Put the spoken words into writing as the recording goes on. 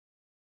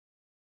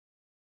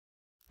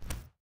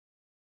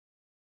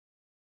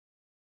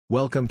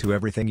Welcome to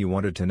everything you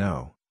wanted to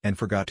know, and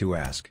forgot to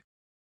ask.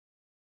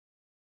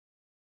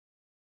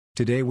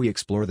 Today we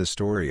explore the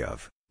story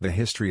of, the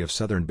history of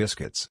Southern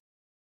biscuits.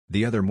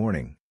 The other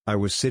morning, I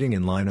was sitting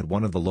in line at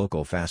one of the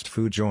local fast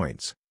food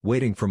joints,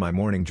 waiting for my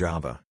morning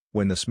java,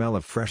 when the smell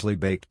of freshly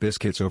baked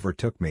biscuits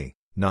overtook me,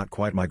 not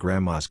quite my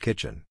grandma's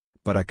kitchen,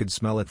 but I could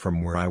smell it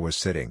from where I was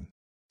sitting.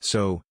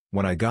 So,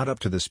 when I got up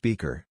to the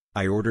speaker,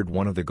 I ordered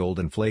one of the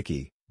golden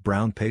flaky,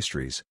 brown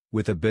pastries,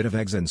 with a bit of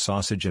eggs and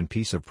sausage and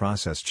piece of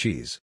processed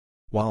cheese.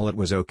 While it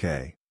was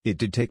okay, it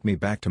did take me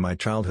back to my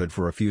childhood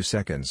for a few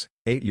seconds,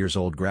 8 years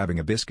old grabbing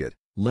a biscuit,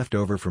 left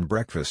over from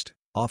breakfast,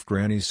 off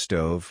Granny's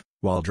stove.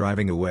 While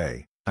driving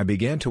away, I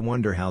began to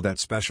wonder how that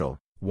special,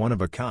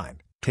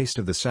 one-of-a-kind, taste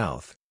of the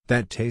South,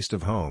 that taste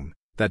of home,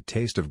 that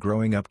taste of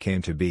growing up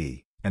came to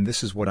be, and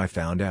this is what I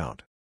found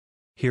out.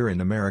 Here in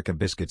America,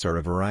 biscuits are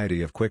a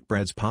variety of quick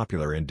breads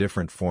popular in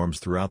different forms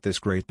throughout this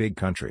great big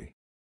country.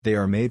 They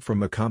are made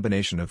from a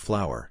combination of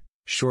flour,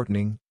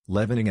 shortening,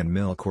 leavening and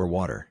milk or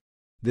water.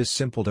 This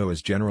simple dough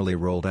is generally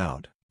rolled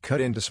out,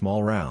 cut into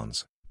small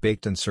rounds,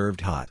 baked and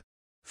served hot.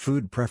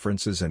 Food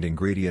preferences and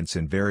ingredients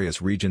in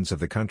various regions of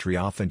the country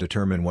often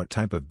determine what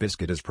type of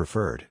biscuit is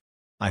preferred.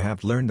 I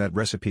have learned that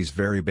recipes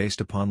vary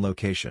based upon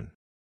location.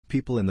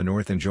 People in the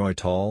north enjoy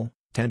tall,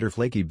 tender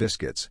flaky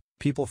biscuits,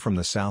 people from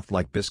the south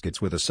like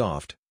biscuits with a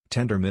soft,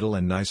 tender middle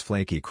and nice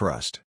flaky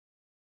crust.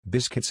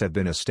 Biscuits have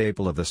been a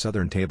staple of the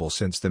southern table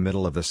since the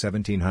middle of the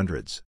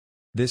 1700s.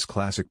 This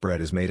classic bread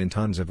is made in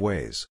tons of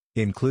ways,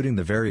 including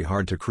the very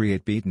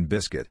hard-to-create beaten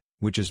biscuit,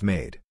 which is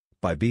made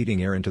by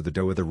beating air into the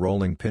dough with a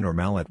rolling pin or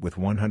mallet with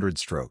 100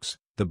 strokes,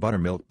 the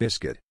buttermilk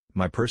biscuit,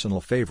 my personal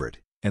favorite,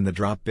 and the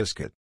drop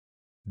biscuit.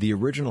 The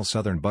original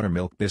southern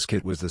buttermilk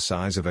biscuit was the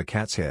size of a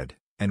cat's head,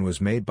 and was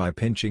made by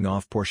pinching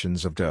off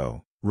portions of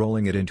dough,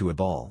 rolling it into a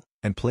ball,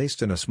 and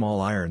placed in a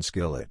small iron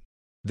skillet.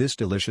 This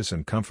delicious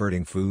and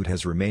comforting food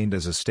has remained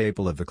as a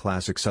staple of the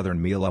classic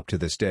southern meal up to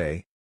this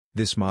day.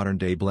 This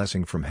modern-day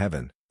blessing from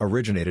heaven,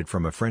 originated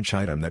from a French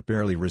item that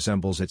barely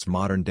resembles its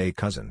modern-day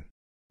cousin.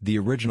 The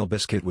original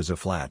biscuit was a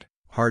flat,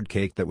 hard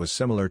cake that was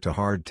similar to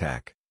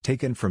hardtack,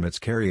 taken from its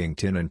carrying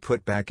tin and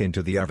put back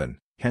into the oven,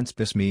 hence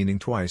bis meaning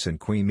twice and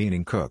qui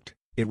meaning cooked.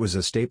 It was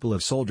a staple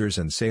of soldiers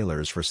and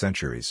sailors for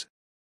centuries.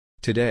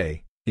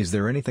 Today, is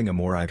there anything a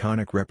more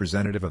iconic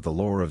representative of the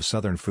lore of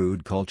Southern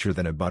food culture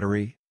than a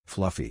buttery,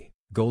 fluffy,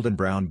 golden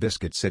brown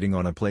biscuit sitting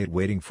on a plate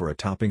waiting for a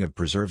topping of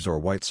preserves or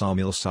white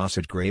sawmill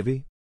sausage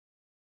gravy?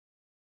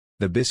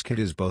 The biscuit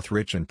is both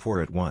rich and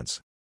poor at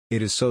once.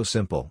 It is so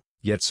simple,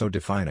 yet so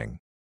defining.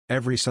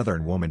 Every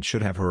Southern woman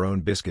should have her own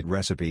biscuit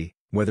recipe,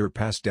 whether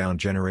passed down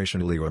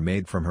generationally or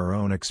made from her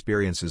own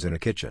experiences in a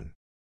kitchen.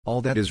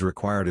 All that is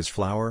required is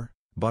flour,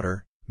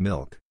 butter,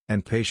 milk,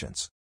 and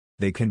patience.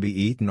 They can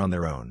be eaten on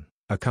their own,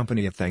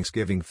 accompany a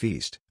Thanksgiving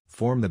feast,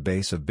 form the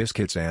base of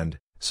biscuits and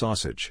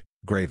sausage,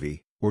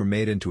 gravy, or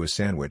made into a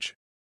sandwich.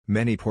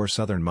 Many poor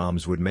Southern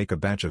moms would make a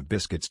batch of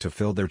biscuits to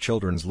fill their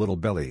children's little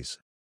bellies.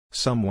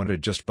 Some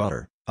wanted just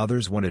butter,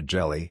 others wanted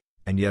jelly,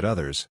 and yet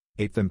others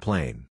ate them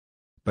plain.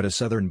 But a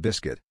Southern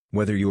biscuit,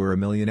 whether you are a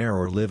millionaire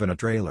or live in a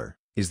trailer,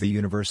 is the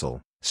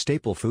universal,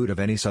 staple food of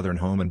any Southern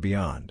home and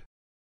beyond.